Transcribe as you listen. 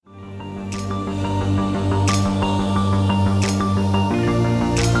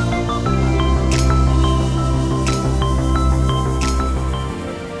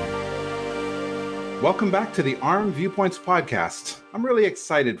Welcome back to the ARM Viewpoints podcast. I'm really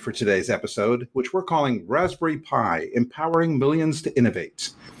excited for today's episode, which we're calling Raspberry Pi, Empowering Millions to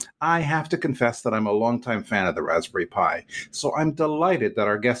Innovate. I have to confess that I'm a longtime fan of the Raspberry Pi, so I'm delighted that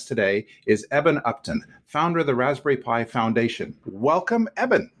our guest today is Eben Upton, founder of the Raspberry Pi Foundation. Welcome,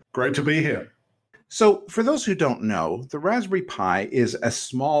 Eben. Great to be here. So, for those who don't know, the Raspberry Pi is a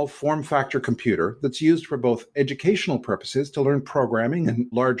small form factor computer that's used for both educational purposes to learn programming and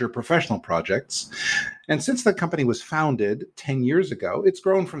larger professional projects. And since the company was founded 10 years ago, it's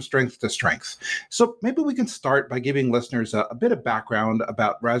grown from strength to strength. So maybe we can start by giving listeners a bit of background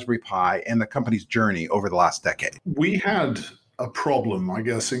about Raspberry Pi and the company's journey over the last decade. We had a problem, I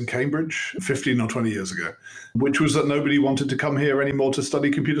guess, in Cambridge 15 or 20 years ago, which was that nobody wanted to come here anymore to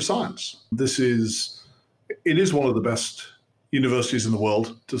study computer science. It is one of the best universities in the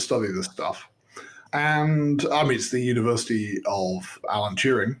world to study this stuff. And it's the University of Alan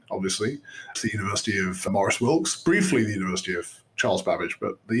Turing, obviously. It's the University of Maurice Wilks, briefly the University of Charles Babbage,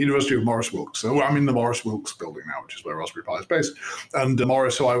 but the University of Maurice Wilks. So I'm in the Maurice Wilks building now, which is where Raspberry Pi is based. And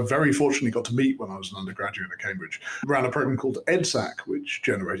Maurice, who I very fortunately got to meet when I was an undergraduate at Cambridge, ran a program called EDSAC, which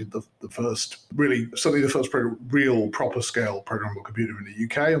generated the first, really, certainly the first real proper scale programmable computer in the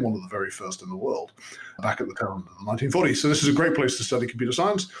UK and one of the very first in the world back at the tail end of the 1940s. So this is a great place to study computer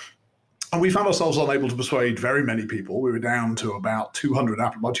science. And we found ourselves unable to persuade very many people. We were down to about 200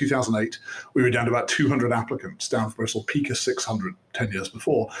 applicants. By 2008, we were down to about 200 applicants, down from a peak of 600 10 years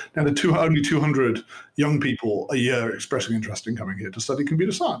before. Down to only 200 young people a year expressing interest in coming here to study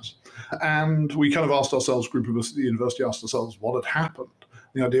computer science. And we kind of asked ourselves, a group of us at the university asked ourselves, what had happened?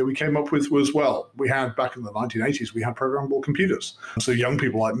 The idea we came up with was, we had, back in the 1980s, we had programmable computers. So young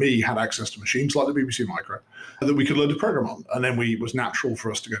people like me had access to machines like the BBC Micro that we could learn to program on. And then it was natural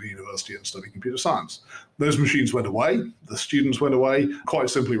for us to go to university and study computer science. Those machines went away. The students went away. Quite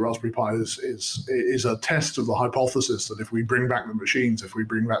simply, Raspberry Pi is a test of the hypothesis that if we bring back the machines, if we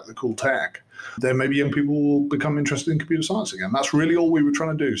bring back the cool tech, then maybe young people will become interested in computer science again. That's really all we were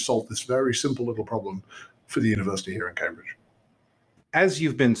trying to do, solve this very simple little problem for the university here in Cambridge. As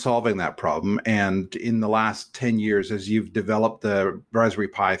you've been solving that problem, and in the last 10 years, as you've developed the Raspberry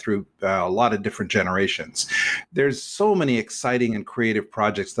Pi through a lot of different generations, there's so many exciting and creative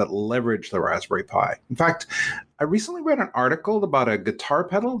projects that leverage the Raspberry Pi. In fact, I recently read an article about a guitar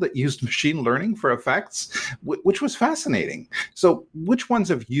pedal that used machine learning for effects, which was fascinating. So which ones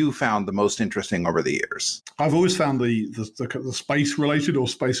have you found the most interesting over the years? I've always found the space-related or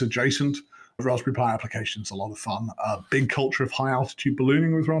space-adjacent Raspberry Pi applications a lot of fun. A big culture of high altitude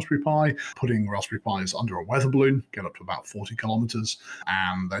ballooning with Raspberry Pi, putting Raspberry Pis under a weather balloon, get up to about 40 kilometers,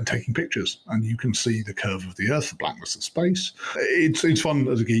 and then taking pictures. And you can see the curve of the Earth, the blackness of space. It's fun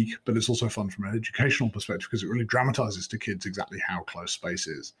as a geek, but it's also fun from an educational perspective because it really dramatizes to kids exactly how close space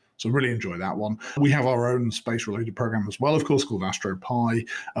is. So really enjoy that one. We have our own space-related program as well, of course, called Astro Pi,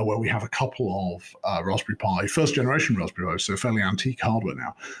 where we have a couple of Raspberry Pi, first-generation Raspberry Pi, so fairly antique hardware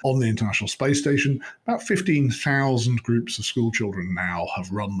now, on the International Space Station. About 15,000 groups of school children now have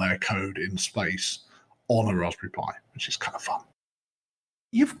run their code in space on a Raspberry Pi, which is kind of fun.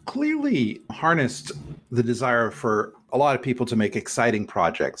 You've clearly harnessed the desire for a lot of people to make exciting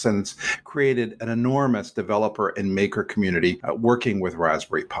projects, and it's created an enormous developer and maker community working with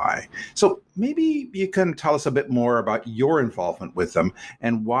Raspberry Pi. So maybe you can tell us a bit more about your involvement with them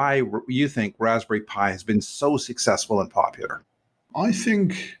and why you think Raspberry Pi has been so successful and popular. I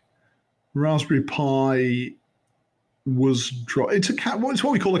think Raspberry Pi it's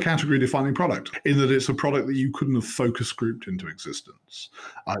what we call a category-defining product, in that it's a product that you couldn't have focus grouped into existence.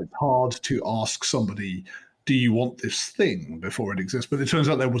 It's hard to ask somebody, do you want this thing before it exists? But it turns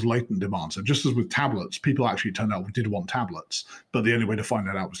out there was latent demand. So just as with tablets, people actually turned out we did want tablets, but the only way to find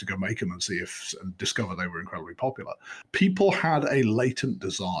that out was to go make them and discover they were incredibly popular. People had a latent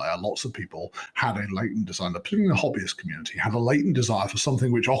desire. Lots of people had a latent desire, particularly in the hobbyist community, had a latent desire for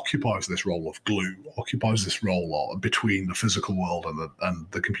something which occupies this role of glue, occupies this role between the physical world and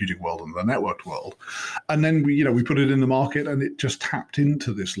the computing world and the networked world. And then we put it in the market, and it just tapped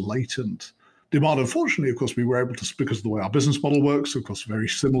into this latent demand. Unfortunately, of course, we were able to, because of the way our business model works, of course, a very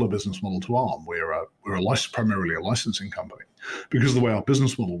similar business model to ARM. We're primarily a licensing company. Because of the way our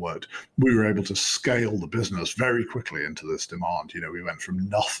business model worked, we were able to scale the business very quickly into this demand. We went from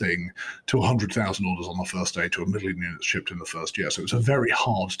nothing to 100,000 orders on the first day to 1 million units shipped in the first year. So it was a very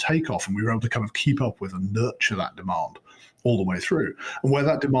hard takeoff, and we were able to kind of keep up with and nurture that demand all the way through. And where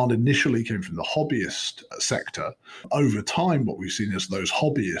that demand initially came from the hobbyist sector, over time, what we've seen is those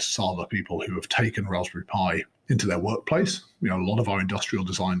hobbyists are the people who have taken Raspberry Pi into their workplace. A lot of our industrial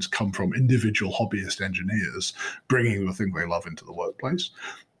designs come from individual hobbyist engineers bringing the thing they love into the workplace.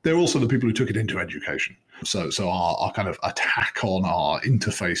 They're also the people who took it into education. So our kind of attack on our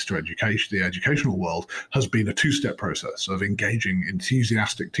interface to education, the educational world, has been a two-step process of engaging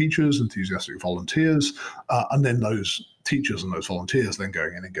enthusiastic teachers, enthusiastic volunteers, and then those teachers and those volunteers then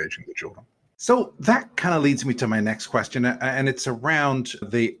going and engaging the children. So that kind of leads me to my next question, and it's around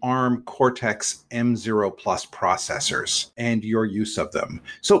the ARM Cortex M0 Plus processors and your use of them.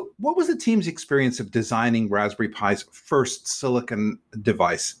 So what was the team's experience of designing Raspberry Pi's first silicon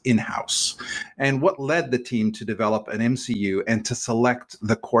device in-house? And what led the team to develop an MCU and to select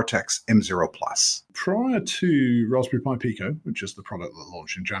the Cortex M0 Plus? Prior to Raspberry Pi Pico, which is the product that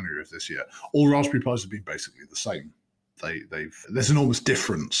launched in January of this year, all Raspberry Pis have been basically the same. There's enormous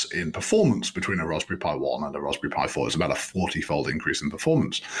difference in performance between a Raspberry Pi 1 and a Raspberry Pi 4. It's about a 40-fold increase in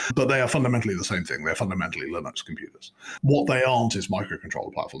performance. But they are fundamentally the same thing. They're fundamentally Linux computers. What they aren't is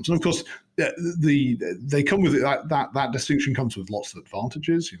microcontroller platforms. And of course, they come with that distinction comes with lots of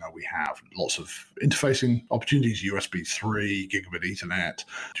advantages. We have lots of interfacing opportunities, USB 3, gigabit Ethernet,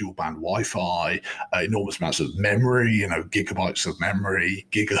 dual band Wi-Fi, enormous amounts of memory, gigabytes of memory,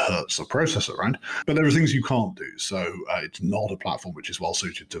 gigahertz of processor, right? But there are things you can't do. So it's not a platform which is well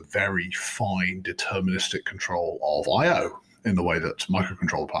suited to very fine deterministic control of I/O in the way that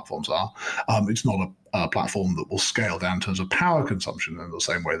microcontroller platforms are. It's not a platform that will scale down in terms of power consumption in the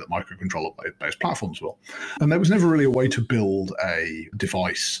same way that microcontroller-based platforms will. And there was never really a way to build a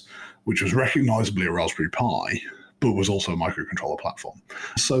device which was recognizably a Raspberry Pi, but was also a microcontroller platform.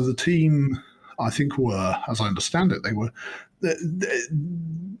 So the team, I think, were, as I understand it,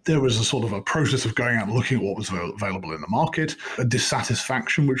 there was a sort of a process of going out and looking at what was available in the market, a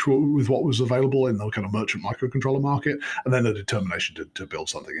dissatisfaction with what was available in the kind of merchant microcontroller market, and then a determination to build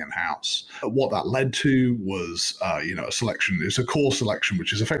something in-house. What that led to was, a selection. It's a core selection,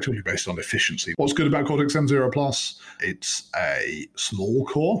 which is effectively based on efficiency. What's good about Cortex M0 Plus? It's a small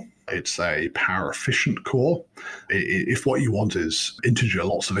core. It's a power-efficient core. If what you want is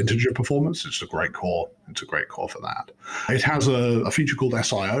lots of integer performance, it's a great core. It's a great core for that. It has a feature called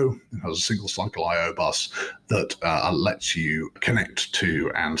SIO. It has a single-cycle I/O bus that lets you connect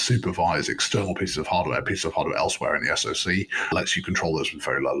to and supervise external pieces of hardware elsewhere in the SoC. Lets you control those with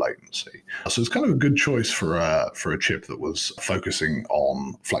very low latency. So it's kind of a good choice for a chip that was focusing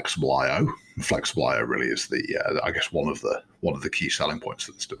on flexible I/O. Flexible I/O really is one of the key selling points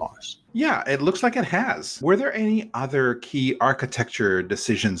of this device. Yeah, it looks like it has. Were there any other key architecture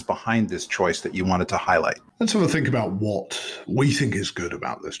decisions behind this choice that you wanted to highlight? Let's have a think about what we think is good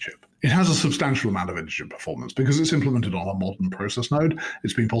about this chip. It has a substantial amount of integer performance because it's implemented on a modern process node.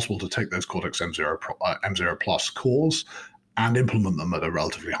 It's been possible to take those Cortex M0 Plus cores and implement them at a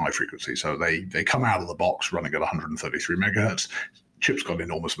relatively high frequency. So they come out of the box running at 133 megahertz. Chip's got an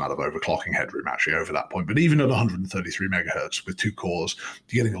enormous amount of overclocking headroom actually over that point. But even at 133 megahertz with two cores,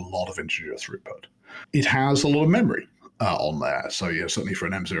 you're getting a lot of integer throughput. It has a lot of memory on there. So certainly for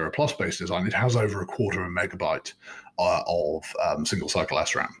an M0 Plus based design, it has over 1/4 megabyte of single cycle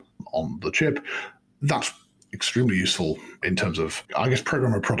SRAM on the chip. That's extremely useful in terms of,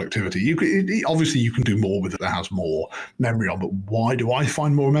 programmer productivity. Obviously, you can do more with it that has more memory on, but why do I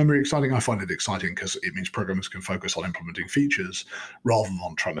find more memory exciting? I find it exciting because it means programmers can focus on implementing features rather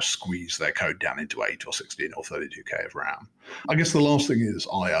than trying to squeeze their code down into 8 or 16 or 32K of RAM. I guess the last thing is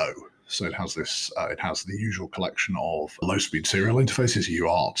I/O. So it has the usual collection of low-speed serial interfaces,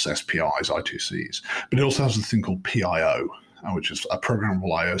 UARTs, SPIs, I2Cs, but it also has a thing called PIO, which is a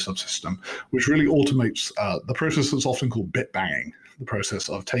programmable I/O subsystem, which really automates the process that's often called bit banging, the process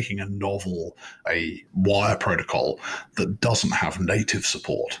of taking a wire protocol that doesn't have native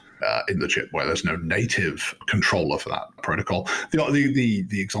support in the chip, where there's no native controller for that protocol.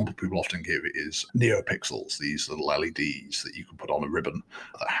 The example people often give is NeoPixels, these little LEDs that you can put on a ribbon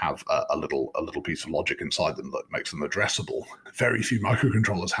that have a little piece of logic inside them that makes them addressable. Very few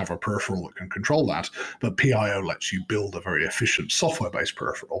microcontrollers have a peripheral that can control that, but PIO lets you build a very efficient software-based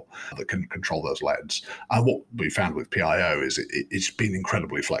peripheral that can control those LEDs. And what we found with PIO is it's been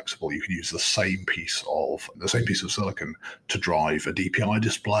incredibly flexible. You can use the same piece of silicon to drive a DPI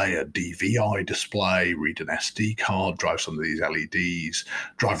display, a DVI display, read an SD card, drive some of these LEDs,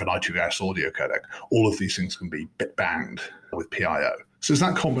 drive an I2S audio codec. All of these things can be bit banged with PIO. So it's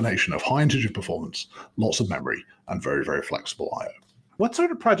that combination of high integer performance, lots of memory, and very, very flexible I/O. What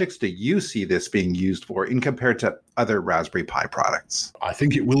sort of projects do you see this being used for in compared to other Raspberry Pi products? I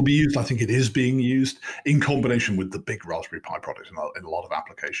think it will be used. I think it is being used in combination with the big Raspberry Pi products in a lot of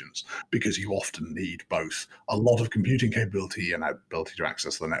applications, because you often need both a lot of computing capability and ability to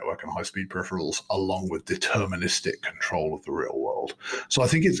access the network and high-speed peripherals, along with deterministic control of the real world. world. So I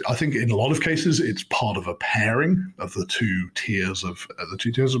think in a lot of cases it's part of a pairing of the two tiers of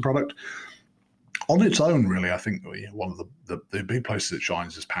product. On its own, really, I think one of the big places it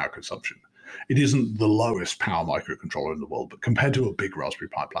shines is power consumption. It isn't the lowest power microcontroller in the world, but compared to a big Raspberry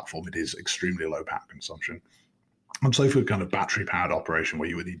Pi platform, it is extremely low power consumption. And so for kind of battery-powered operation where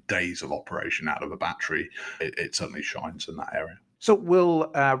you would need days of operation out of a battery, it certainly shines in that area. So will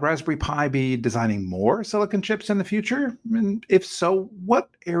Raspberry Pi be designing more silicon chips in the future? And if so, what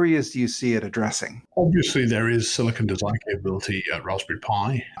areas do you see it addressing? Obviously, there is silicon design capability at Raspberry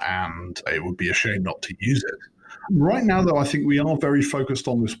Pi, and it would be a shame not to use it. Right now, though, I think we are very focused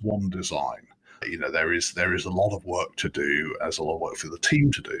on this one design. There is a lot of work to do, there's a lot of work for the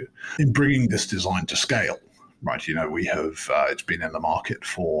team to do in bringing this design to scale. Right, we have it's been in the market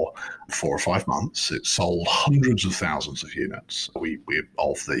for 4 or 5 months. It's sold hundreds of thousands of units. We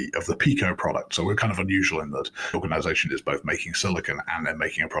of the Pico product. So we're kind of unusual in that the organization is both making silicon and then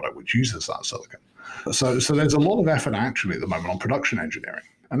making a product which uses that silicon. So there's a lot of effort actually at the moment on production engineering.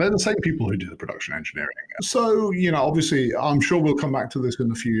 And they're the same people who do the production engineering. So, obviously, I'm sure we'll come back to this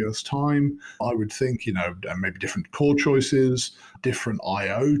in a few years' time. I would think, maybe different core choices, different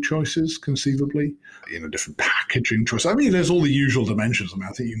I/O choices, conceivably, different packaging choices. I mean, there's all the usual dimensions.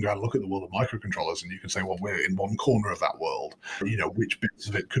 I think you can go and look at the world of microcontrollers and you can say, well, we're in one corner of that world. Which bits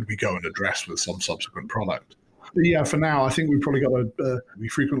of it could we go and address with some subsequent product? But yeah, for now, I think we've probably got we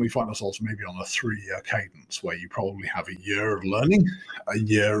frequently find ourselves maybe on a 3-year cadence where you probably have a year of learning, a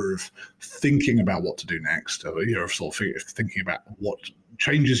year of thinking about what to do next, a year of sort of thinking about what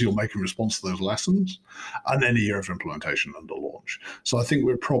changes you'll make in response to those lessons, and then a year of implementation and a launch. So I think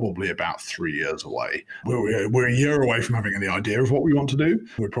we're probably about 3 years away. We're a year away from having any idea of what we want to do.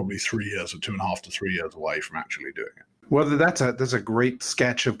 We're probably 3 years or 2.5 to 3 years away from actually doing it. Well, that's a great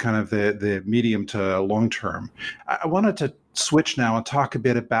sketch of kind of the medium to long term. I wanted to switch now and talk a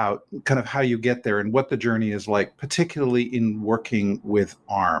bit about kind of how you get there and what the journey is like, particularly in working with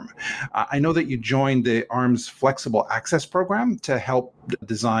ARM. I know that you joined the ARM's Flexible Access Program to help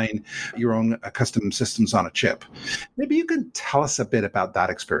design your own custom systems on a chip. Maybe you can tell us a bit about that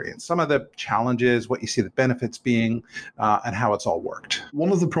experience, some of the challenges, what you see the benefits being, and how it's all worked.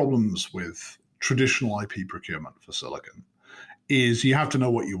 One of the problems with traditional IP procurement for silicon is you have to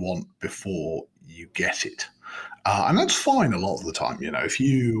know what you want before you get it. And that's fine a lot of the time. If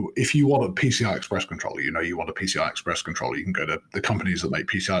you want a PCI Express controller, you want a PCI Express controller, you can go to the companies that make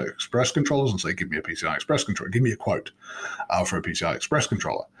PCI Express controllers and say, give me a PCI Express controller, give me a quote for a PCI Express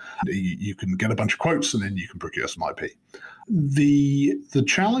controller. You can get a bunch of quotes and then you can procure some IP. The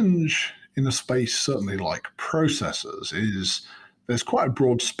challenge in a space certainly like processors is there's quite a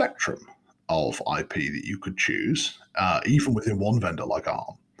broad spectrum of IP that you could choose, even within one vendor like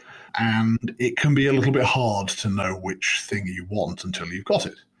ARM. And it can be a little bit hard to know which thing you want until you've got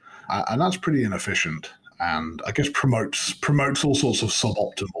it. And that's pretty inefficient and I guess promotes all sorts of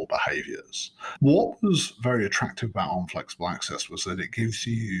suboptimal behaviors. What was very attractive about ARM Flexible Access was that it gives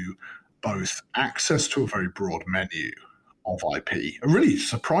you both access to a very broad menu of IP, a really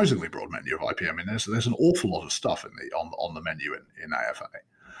surprisingly broad menu of IP. I mean, there's an awful lot of stuff on the menu in AFA.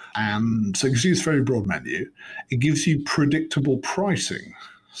 And so it gives you this very broad menu. It gives you predictable pricing.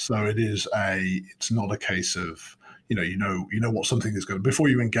 So it's not a case of, you know what something is going to, before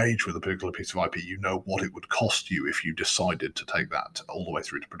you engage with a particular piece of IP, you know what it would cost you if you decided to take that all the way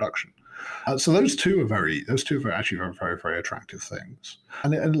through to production. So those two are actually very, very, very attractive things.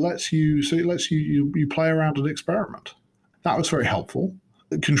 And it lets you play around and experiment. That was very helpful.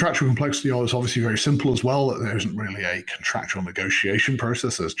 Contractual complexity is obviously very simple as well. There isn't really a contractual negotiation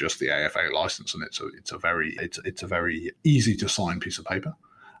process. There's just the AFA license, and it's a very easy to sign piece of paper.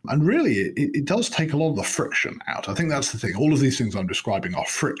 And really, it does take a lot of the friction out. I think that's the thing. All of these things I'm describing are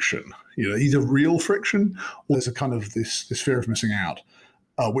friction. Either real friction or there's a kind of this fear of missing out,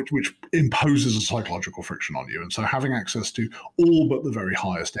 which imposes a psychological friction on you. And so having access to all but the very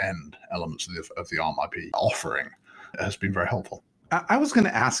highest end elements of the ARM IP offering has been very helpful. I was going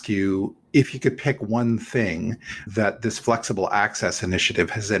to ask you if you could pick one thing that this flexible access initiative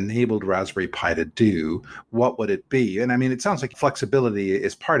has enabled Raspberry Pi to do, what would it be? And I mean, it sounds like flexibility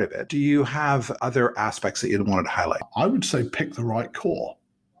is part of it. Do you have other aspects that you'd wanted to highlight? I would say pick the right core.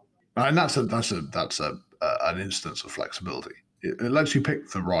 And that's an instance of flexibility. It lets you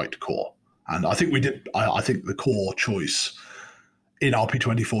pick the right core. And I think I think the core choice in RP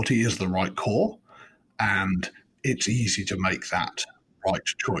 2040 is the right core. And it's easy to make that right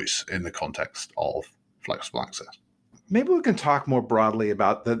choice in the context of flexible access. Maybe we can talk more broadly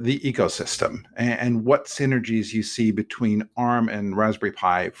about the ecosystem and what synergies you see between ARM and Raspberry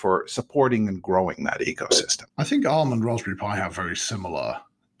Pi for supporting and growing that ecosystem. I think ARM and Raspberry Pi have very similar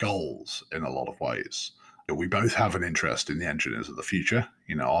goals in a lot of ways. We both have an interest in the engineers of the future.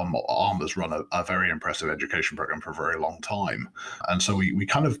 ARM has run a very impressive education program for a very long time. And so we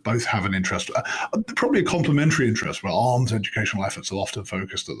kind of both have an interest, probably a complementary interest, where ARM's educational efforts are often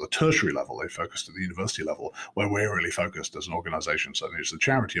focused at the tertiary level. They focused at the university level, where we're really focused as an organization, certainly as a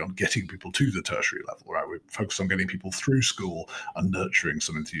charity, on getting people to the tertiary level, right? We're focused on getting people through school and nurturing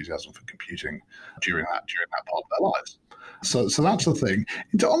some enthusiasm for computing during that part of their lives. So that's the thing.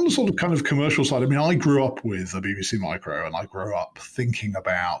 On the sort of kind of commercial side, I mean, I grew up with a BBC Micro, and I grew up thinking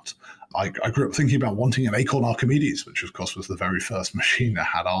about wanting an Acorn Archimedes, which of course was the very first machine that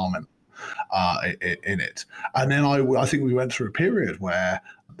had ARM in it. And then I think we went through a period where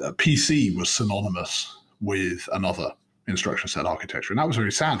PC was synonymous with another instruction set architecture, and that was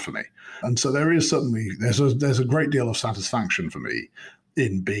very sad for me. And so there's a great deal of satisfaction for me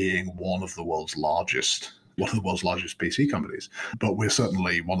in being one of the world's largest PC companies, but we're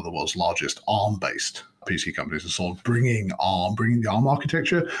certainly one of the world's largest ARM-based PC companies, and sort of bringing the ARM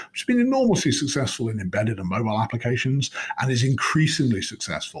architecture, which has been enormously successful in embedded and mobile applications and is increasingly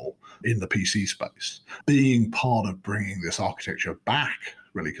successful in the PC space. Being part of bringing this architecture back,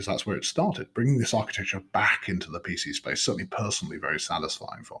 really, because that's where it started, bringing this architecture back into the PC space, certainly personally very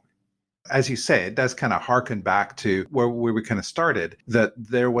satisfying for me. As you say, it does kind of harken back to where we kind of started, that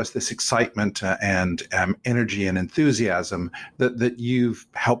there was this excitement and energy and enthusiasm that you've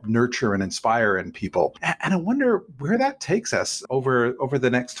helped nurture and inspire in people. And I wonder where that takes us over the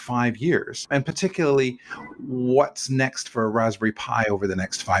next 5 years, and particularly what's next for Raspberry Pi over the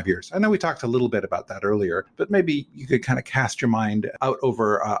next 5 years. I know we talked a little bit about that earlier, but maybe you could kind of cast your mind out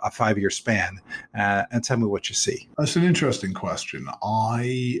over a 5-year span and tell me what you see. That's an interesting question.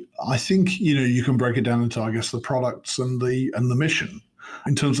 I think you can break it down into, I guess, the products and the mission.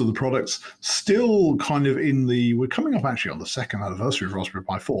 In terms of the products, still kind of we're coming up actually on the second anniversary of Raspberry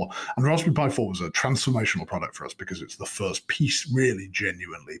Pi 4, and Raspberry Pi 4 was a transformational product for us because it's the first really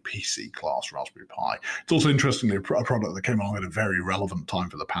genuinely PC class Raspberry Pi. It's also interestingly a product that came along at a very relevant time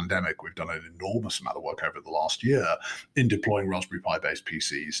for the pandemic. We've done an enormous amount of work over the last year in deploying Raspberry Pi based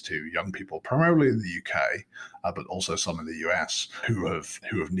PCs to young people, primarily in the UK, but also some in the US who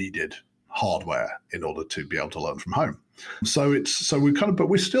have needed hardware in order to be able to learn from home. But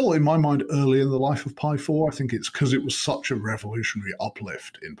we're still, in my mind, early in the life of Pi 4. I think it's because it was such a revolutionary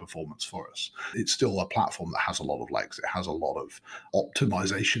uplift in performance for us. It's still a platform that has a lot of legs. It has a lot of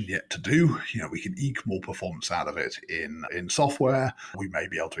optimization yet to do. We can eke more performance out of it in software. We may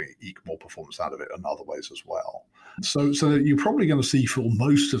be able to eke more performance out of it in other ways as well. So you're probably going to see for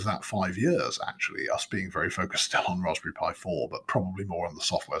most of that 5 years, actually, us being very focused still on Raspberry Pi 4, but probably more on the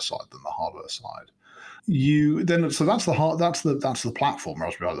software side than the hardware side. So that's the platform,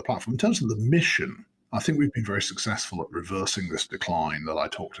 Raspberry Pi, the platform. In terms of the mission, I think we've been very successful at reversing this decline that I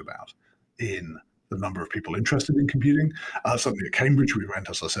talked about in the number of people interested in computing. Certainly at Cambridge, we went,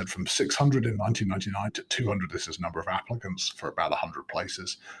 as I said, from 600 in 1999 to 200. This is the number of applicants for about 100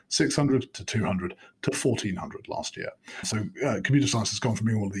 places. 600 to 200 to 1,400 last year. So computer science has gone from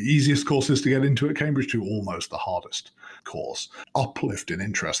being one of the easiest courses to get into at Cambridge to almost the hardest course. Uplift in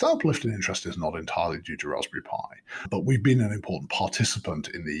interest. Uplift in interest is not entirely due to Raspberry Pi, but we've been an important participant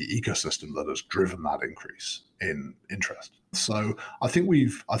in the ecosystem that has driven that increase in interest. So I think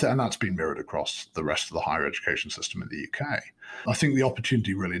and that's been mirrored across the rest of the higher education system in the UK. I think the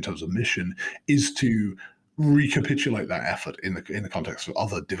opportunity really in terms of mission is to recapitulate that effort in the context of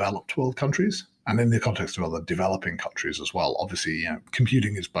other developed world countries and in the context of other developing countries as well. Obviously,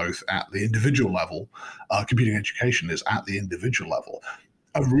 computing is both at the individual level, computing education is at the individual level.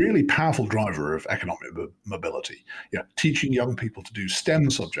 A really powerful driver of economic mobility. Teaching young people to do STEM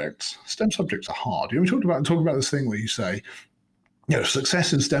subjects. STEM subjects are hard. We talk about this thing where you say,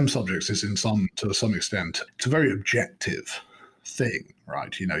 success in STEM subjects is to some extent, it's a very objective thing,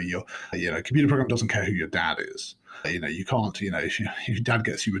 right? A computer program doesn't care who your dad is. You can't, if your dad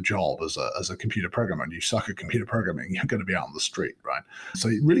gets you a job as a computer programmer and you suck at computer programming, you're going to be out on the street, right? So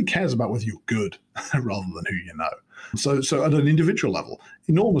it really cares about whether you're good rather than who you know. So at an individual level,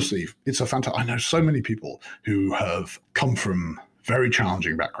 enormously, it's a fantastic. I know so many people who have come from very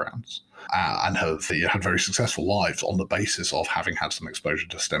challenging backgrounds and have had very successful lives on the basis of having had some exposure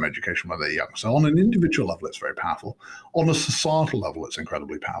to STEM education when they're young. So on an individual level, it's very powerful. On a societal level, it's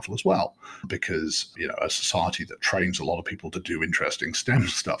incredibly powerful as well, because a society that trains a lot of people to do interesting STEM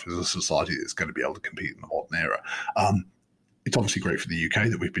stuff is a society that's going to be able to compete in the modern era. It's obviously great for the UK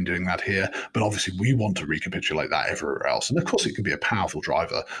that we've been doing that here, but obviously we want to recapitulate that everywhere else. And of course, it can be a powerful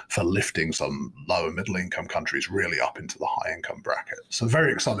driver for lifting some lower middle income countries really up into the high income bracket. So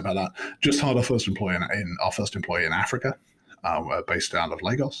very excited about that. Just hired our first employee in Africa. We're based out of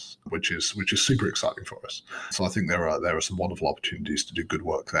Lagos, which is super exciting for us. So I think there are some wonderful opportunities to do good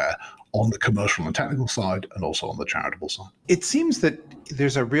work there on the commercial and technical side, and also on the charitable side. It seems that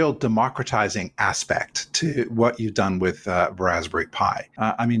there's a real democratizing aspect to what you've done with Raspberry Pi.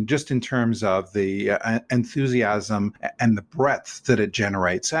 I mean, just in terms of the enthusiasm and the breadth that it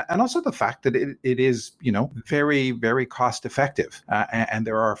generates, and also the fact that it is, very, very cost effective. And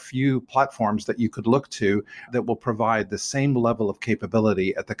there are a few platforms that you could look to that will provide the same level of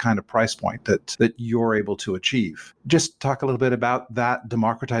capability at the kind of price point that you're able to achieve. Just talk a little bit about that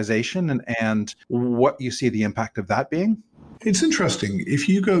democratization and what you see the impact of that being. It's interesting. If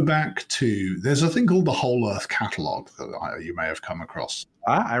you go back to, there's a thing called the Whole Earth Catalog that you may have come across.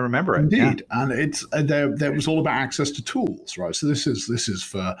 I remember it. Indeed, yeah. And it's there was all about access to tools, right? So this is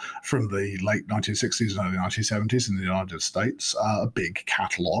from the late 1960s and early 1970s in the United States. A big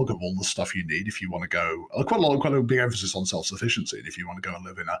catalog of all the stuff you need if you want to go. Quite a big emphasis on self-sufficiency. And if you want to go and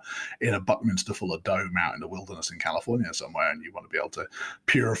live in a Buckminster Fuller dome out in the wilderness in California somewhere, and you want to be able to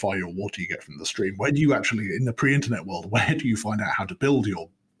purify your water you get from the stream, where do you actually, in the pre-internet world, where do you find out how to build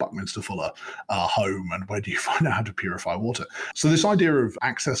your Buckminster Fuller home, and where do you find out how to purify water? So this idea of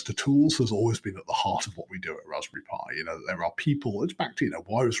access to tools has always been at the heart of what we do at Raspberry Pi. There are people, it's back to,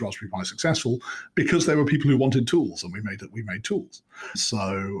 why was Raspberry Pi successful? Because there were people who wanted tools, and we made tools.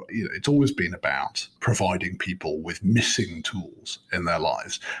 So it's always been about providing people with missing tools in their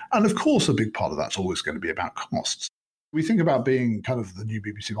lives. And of course, a big part of that's always going to be about costs. We think about being kind of the new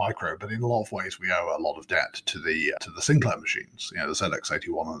BBC Micro, but in a lot of ways we owe a lot of debt to the Sinclair machines, the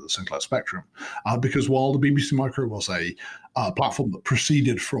ZX81 and the Sinclair Spectrum, because while the BBC Micro was a platform that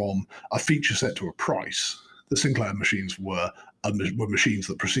proceeded from a feature set to a price, the Sinclair machines were machines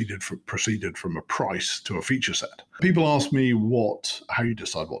that proceeded from a price to a feature set. People ask me how you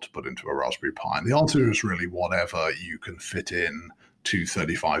decide what to put into a Raspberry Pi, and the answer is really whatever you can fit in to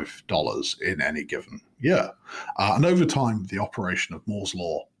 $35 in any given year. And over time, the operation of Moore's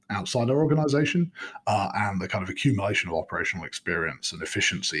Law outside our organization and the kind of accumulation of operational experience and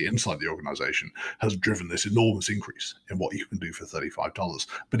efficiency inside the organization has driven this enormous increase in what you can do for $35.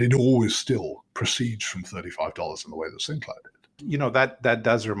 But it always still proceeds from $35 in the way that Sinclair did. That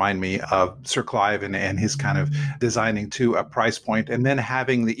does remind me of Sir Clive and his kind of designing to a price point and then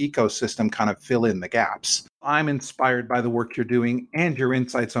having the ecosystem kind of fill in the gaps. I'm inspired by the work you're doing and your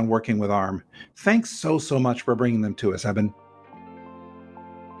insights on working with ARM. Thanks so much for bringing them to us, Eben.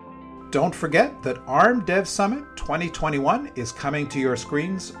 Don't forget that ARM Dev Summit 2021 is coming to your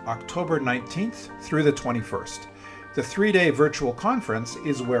screens October 19th through the 21st. The 3-day virtual conference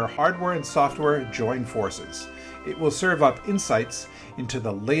is where hardware and software join forces. It will serve up insights into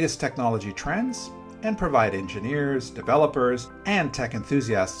the latest technology trends and provide engineers, developers, and tech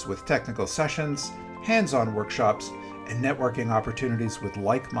enthusiasts with technical sessions, hands-on workshops, and networking opportunities with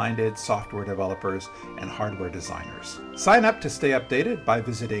like-minded software developers and hardware designers. Sign up to stay updated by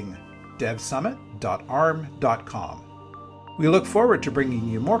visiting devsummit.arm.com. We look forward to bringing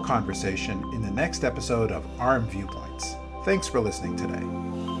you more conversation in the next episode of ARM Viewpoints. Thanks for listening today.